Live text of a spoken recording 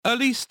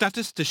Early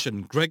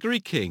statistician Gregory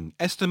King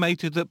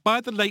estimated that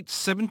by the late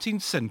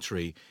 17th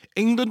century,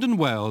 England and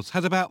Wales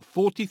had about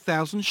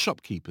 40,000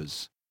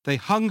 shopkeepers. They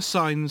hung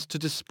signs to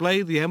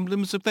display the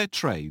emblems of their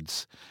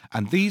trades,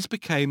 and these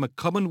became a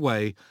common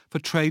way for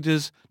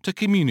traders to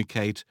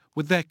communicate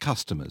with their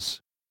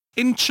customers.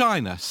 In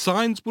China,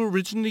 signs were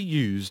originally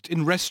used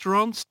in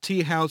restaurants,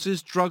 tea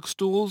houses,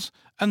 drugstores,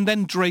 and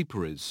then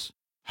draperies,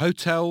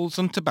 hotels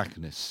and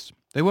tobacconists.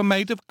 They were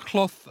made of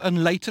cloth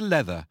and later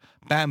leather,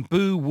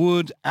 bamboo,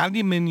 wood,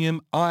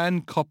 aluminium,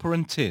 iron, copper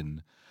and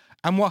tin,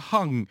 and were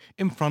hung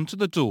in front of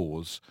the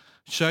doors,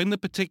 showing the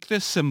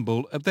particular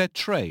symbol of their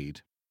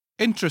trade.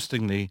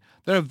 Interestingly,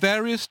 there are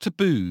various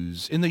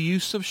taboos in the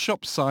use of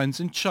shop signs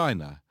in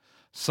China.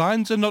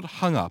 Signs are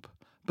not hung up,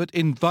 but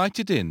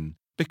invited in,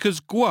 because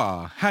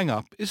gua, hang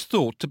up, is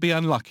thought to be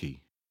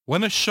unlucky.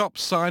 When a shop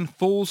sign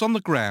falls on the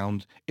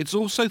ground, it's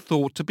also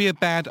thought to be a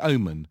bad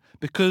omen,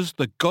 because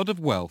the god of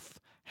wealth,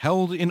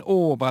 held in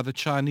awe by the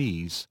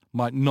Chinese,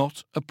 might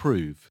not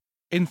approve.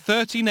 In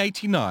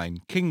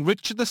 1389, King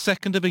Richard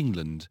II of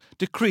England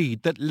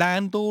decreed that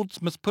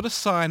landlords must put a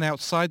sign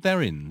outside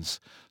their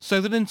inns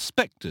so that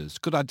inspectors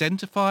could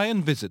identify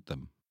and visit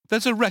them.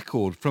 There's a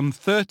record from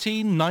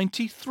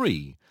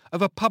 1393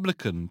 of a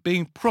publican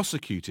being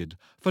prosecuted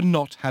for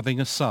not having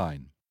a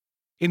sign.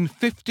 In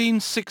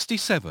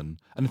 1567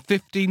 and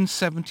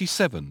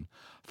 1577,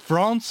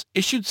 France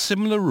issued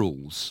similar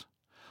rules.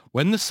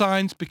 When the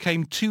signs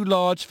became too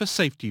large for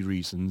safety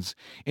reasons,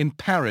 in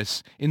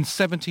Paris in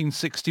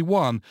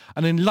 1761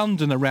 and in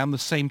London around the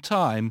same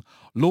time,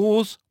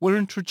 laws were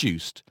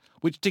introduced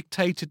which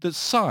dictated that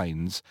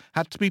signs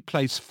had to be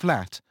placed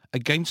flat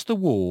against the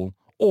wall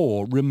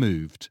or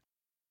removed.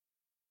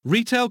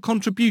 Retail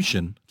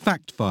contribution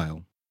fact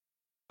file.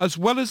 As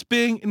well as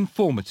being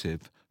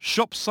informative,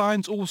 shop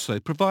signs also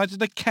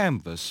provided a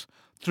canvas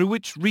through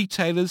which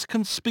retailers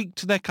can speak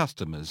to their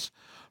customers,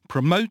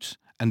 promote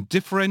and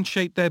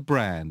differentiate their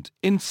brand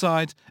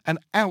inside and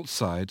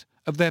outside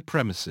of their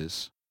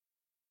premises.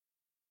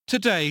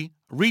 Today,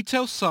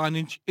 retail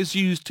signage is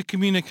used to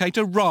communicate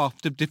a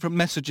raft of different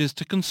messages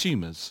to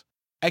consumers.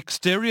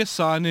 Exterior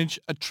signage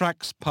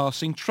attracts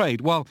passing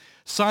trade, while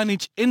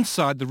signage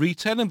inside the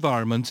retail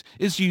environment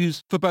is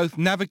used for both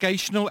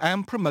navigational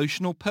and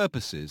promotional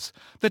purposes.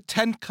 The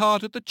tent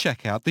card at the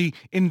checkout, the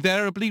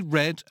invariably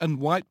red and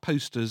white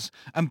posters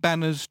and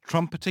banners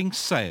trumpeting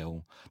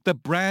sale, the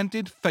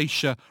branded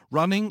fascia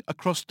running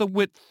across the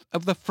width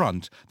of the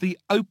front, the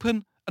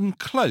open and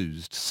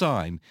closed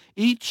sign.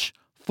 Each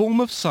form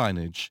of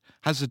signage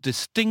has a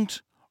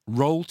distinct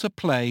role to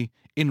play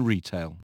in retail.